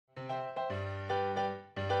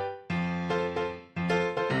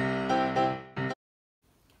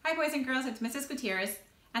Hi boys and girls, it's Mrs. Gutierrez,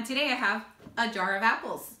 and today I have a jar of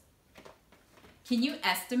apples. Can you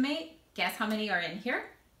guess how many are in here?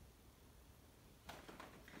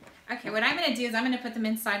 Okay, what I'm gonna do is I'm gonna put them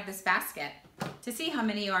inside this basket to see how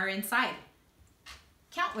many are inside.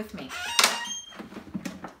 Count with me.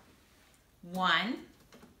 1,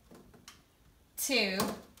 2,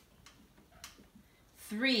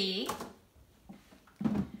 3,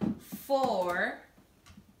 4,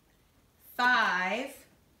 5,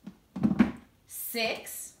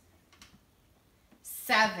 6,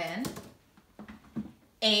 7,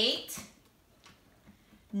 8,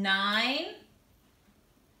 9,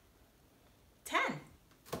 10.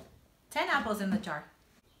 10 apples in the jar.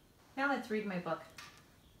 Now let's read my book.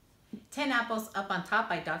 10 Apples Up on Top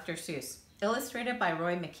by Dr. Seuss, illustrated by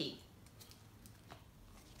Roy McKee.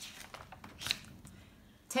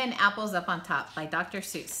 10 Apples Up on Top by Dr.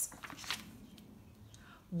 Seuss.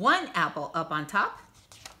 1 apple up on top.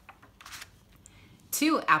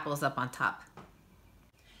 2 apples up on top.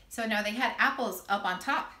 So now they had apples up on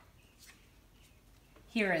top.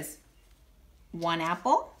 Here is 1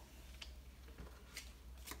 apple.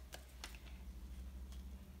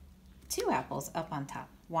 2 apples up on top.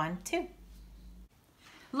 1, 2.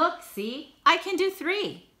 Look, see, I can do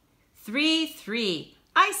 3. 3, 3.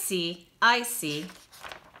 I see, I see.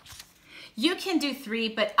 You can do 3,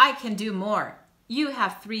 but I can do more. You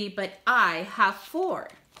have 3, but I have 4.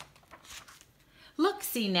 Look,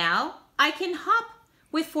 see now, I can hop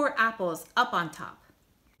with 4 apples up on top.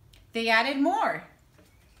 They added more.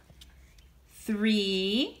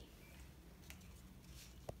 3,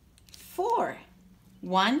 4.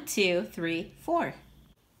 1, 2, 3, 4.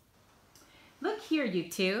 Look here, you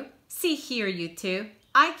two. See here, you two.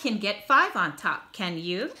 I can get 5 on top. Can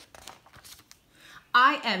you?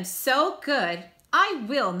 I am so good. I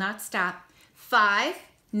will not stop. 5,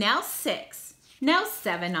 now 6, now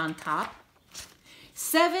 7 on top.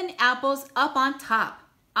 7 apples up on top.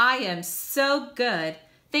 I am so good.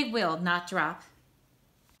 They will not drop.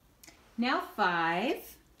 Now 5,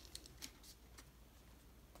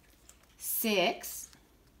 6,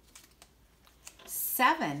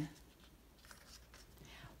 7.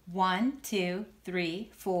 1, 2,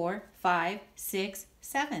 3, 4, 5, 6,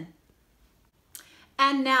 7.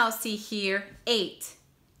 And now see here, 8.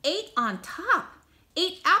 8 on top.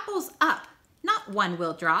 8 apples up. Not 1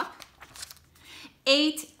 will drop.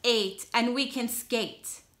 8, 8, and we can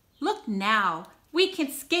skate. Look now, we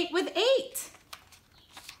can skate with 8.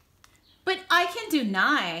 But I can do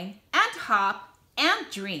 9 and hop and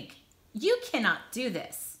drink. You cannot do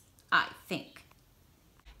this, I think.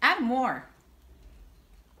 Add more.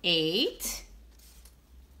 8,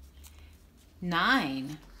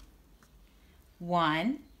 9.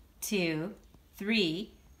 1, 2,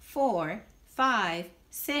 3, 4, 5,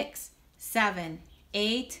 6, 7,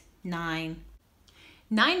 8, 9.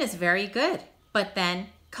 9 is very good, but then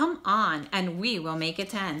come on and we will make it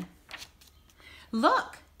 10.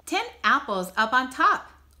 Look, 10 apples up on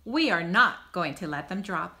top. We are not going to let them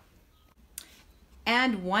drop.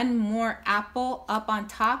 And 1 more apple up on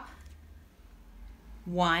top.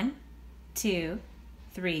 1, 2,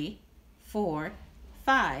 3, 4,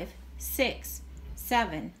 5, 6,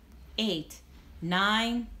 7, 8,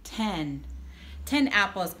 9, 10. 10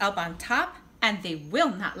 apples up on top, and they will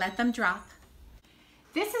not let them drop.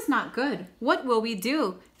 This is not good. What will we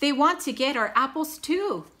do? They want to get our apples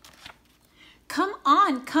too. Come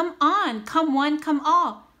on, come on, come one, come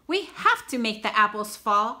all. We have to make the apples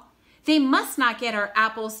fall. They must not get our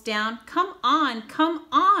apples down. Come on, come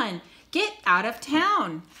on. Get out of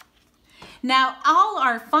town. Now all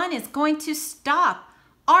our fun is going to stop.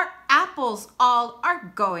 Our apples all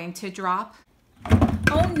are going to drop.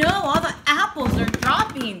 Oh no, all the apples are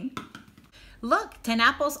dropping. Look, 10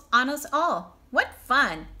 apples on us all. What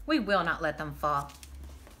fun. We will not let them fall.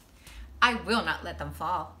 I will not let them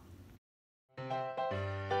fall.